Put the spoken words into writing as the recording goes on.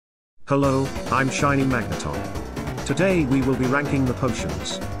Hello, I'm Shiny Magneton. Today we will be ranking the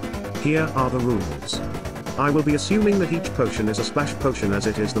potions. Here are the rules. I will be assuming that each potion is a splash potion as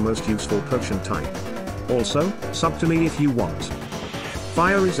it is the most useful potion type. Also, sub to me if you want.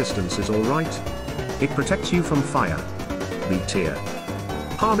 Fire resistance is alright. It protects you from fire. B tier.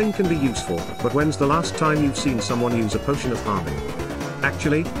 Harming can be useful, but when's the last time you've seen someone use a potion of harming?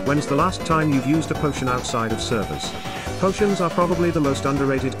 Actually, when's the last time you've used a potion outside of servers? Potions are probably the most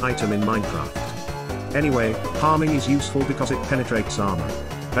underrated item in Minecraft. Anyway, harming is useful because it penetrates armor.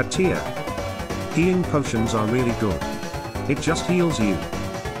 A tier. Healing potions are really good. It just heals you.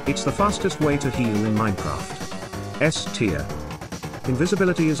 It's the fastest way to heal in Minecraft. S tier.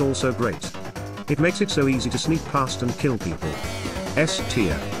 Invisibility is also great. It makes it so easy to sneak past and kill people. S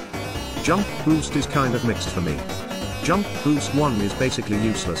tier. Jump boost is kind of mixed for me. Jump boost 1 is basically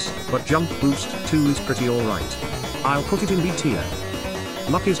useless, but jump boost 2 is pretty alright. I'll put it in B tier.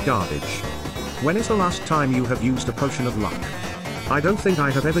 Luck is garbage. When is the last time you have used a potion of luck? I don't think I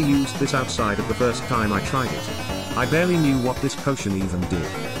have ever used this outside of the first time I tried it. I barely knew what this potion even did.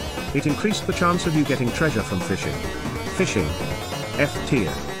 It increased the chance of you getting treasure from fishing. Fishing. F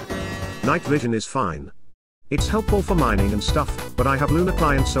tier. Night vision is fine. It's helpful for mining and stuff, but I have Lunar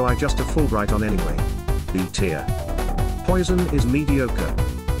client so I just have Fulbright on anyway. B tier. Poison is mediocre.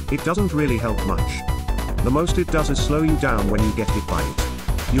 It doesn't really help much. The most it does is slow you down when you get hit by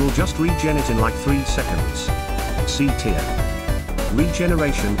it. You'll just regen it in like 3 seconds. C tier.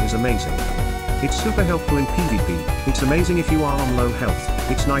 Regeneration is amazing. It's super helpful in PvP, it's amazing if you are on low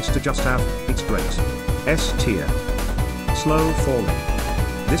health, it's nice to just have, it's great. S tier. Slow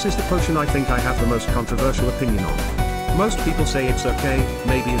falling. This is the potion I think I have the most controversial opinion on. Most people say it's okay,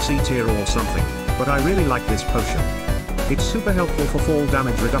 maybe a C tier or something, but I really like this potion. It's super helpful for fall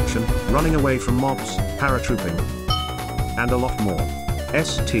damage reduction, running away from mobs, paratrooping, and a lot more.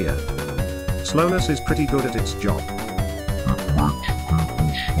 S tier. Slowness is pretty good at its job.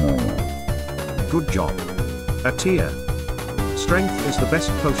 Good job. A tier. Strength is the best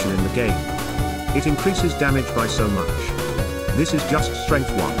potion in the game. It increases damage by so much. This is just strength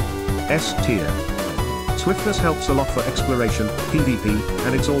 1. S tier. Swiftness helps a lot for exploration, PvP,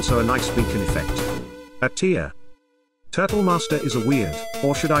 and it's also a nice beacon effect. A tier. Turtle Master is a weird,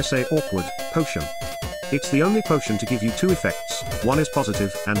 or should I say awkward, potion. It's the only potion to give you 2 effects, one is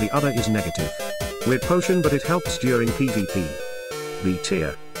positive and the other is negative. Weird potion but it helps during PvP. B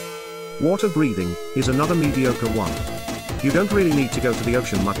tier. Water breathing is another mediocre one. You don't really need to go to the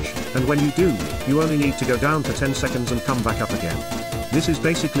ocean much, and when you do, you only need to go down for 10 seconds and come back up again. This is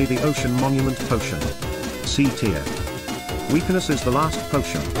basically the ocean monument potion. C tier. Weakness is the last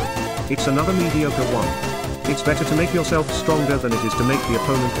potion. It's another mediocre one. It's better to make yourself stronger than it is to make the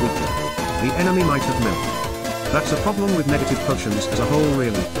opponent weaker. The enemy might have milk. That's a problem with negative potions as a whole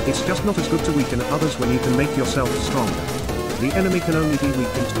really, it's just not as good to weaken others when you can make yourself stronger. The enemy can only be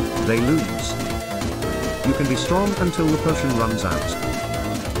weakened, they lose. You can be strong until the potion runs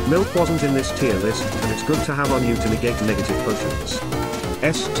out. Milk wasn't in this tier list, and it's good to have on you to negate negative potions.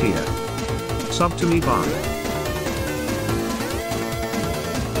 S tier. Sub to me bye.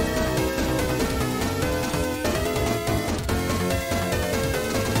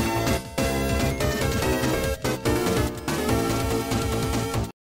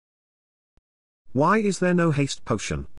 Why is there no haste potion?